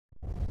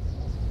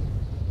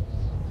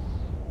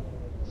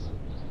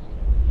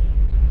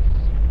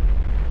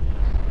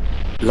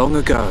Long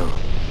ago,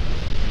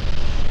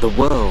 the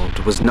world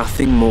was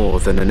nothing more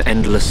than an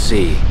endless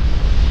sea,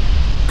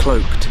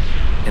 cloaked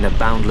in a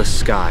boundless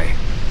sky,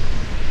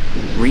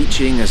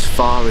 reaching as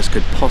far as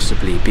could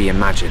possibly be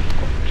imagined.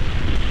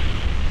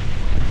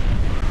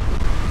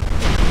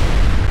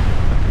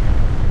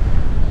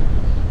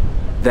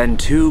 Then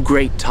two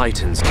great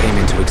titans came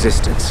into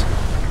existence.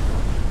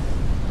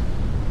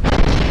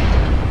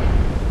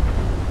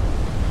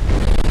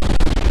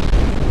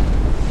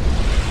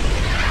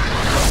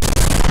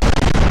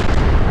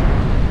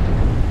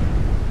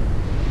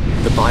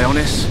 The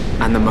Bionis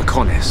and the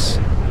Mechonis.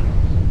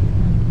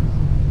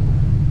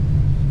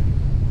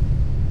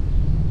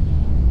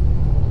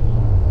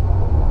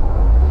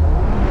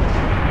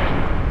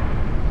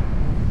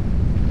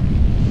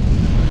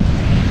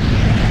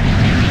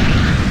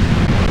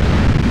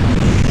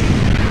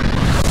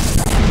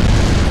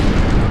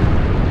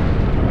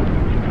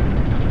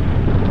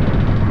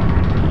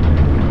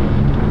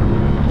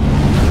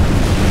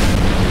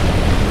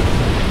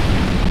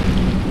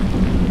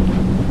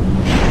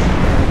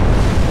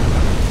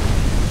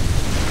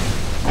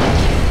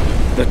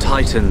 The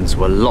Titans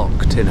were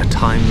locked in a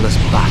timeless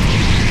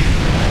battle.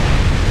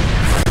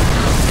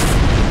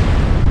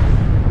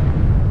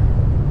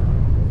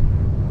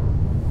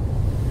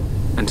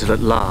 Until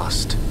at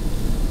last,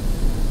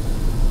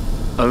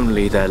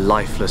 only their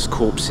lifeless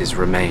corpses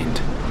remained.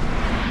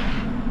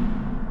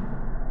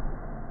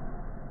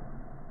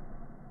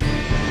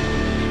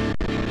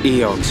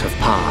 Eons have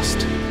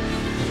passed.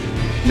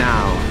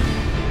 Now,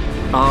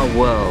 our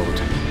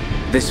world,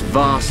 this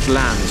vast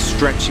land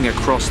stretching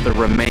across the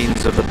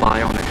remains of the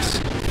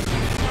Bionis,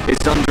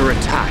 is under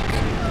attack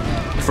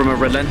from a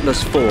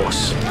relentless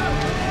force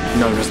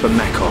known as the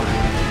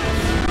Mechon.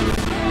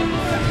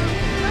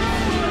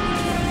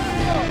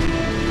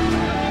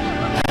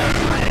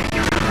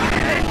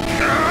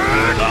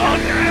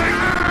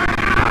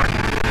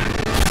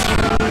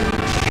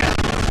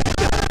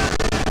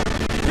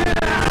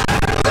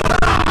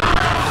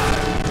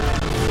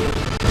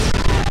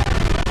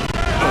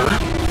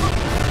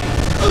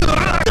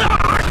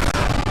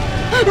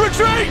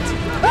 Retreat!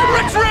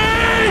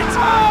 Retreat!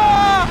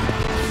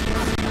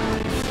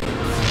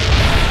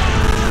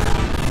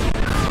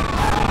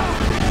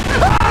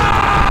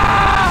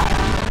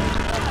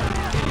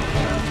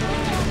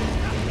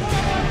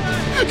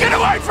 Get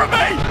away from me!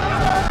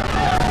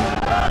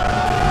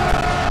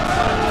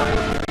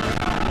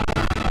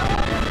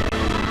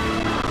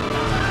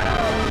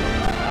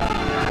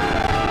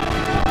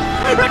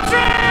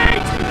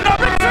 Retreat! No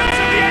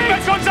retreat! The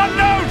Megon's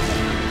unknown!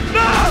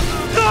 No!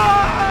 No!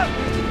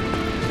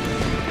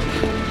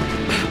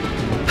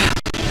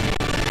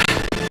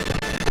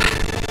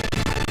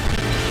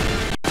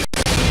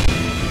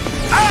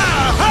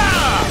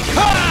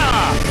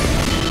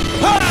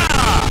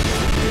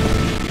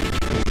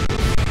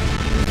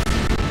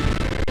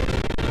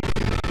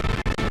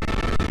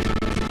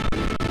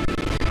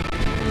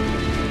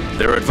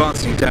 They're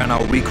advancing down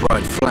our weak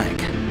right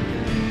flank.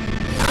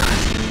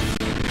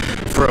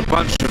 For a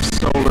bunch of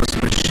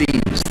soulless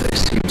machines, they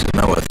seem to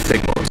know a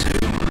thing or two.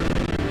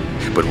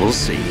 But we'll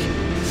see.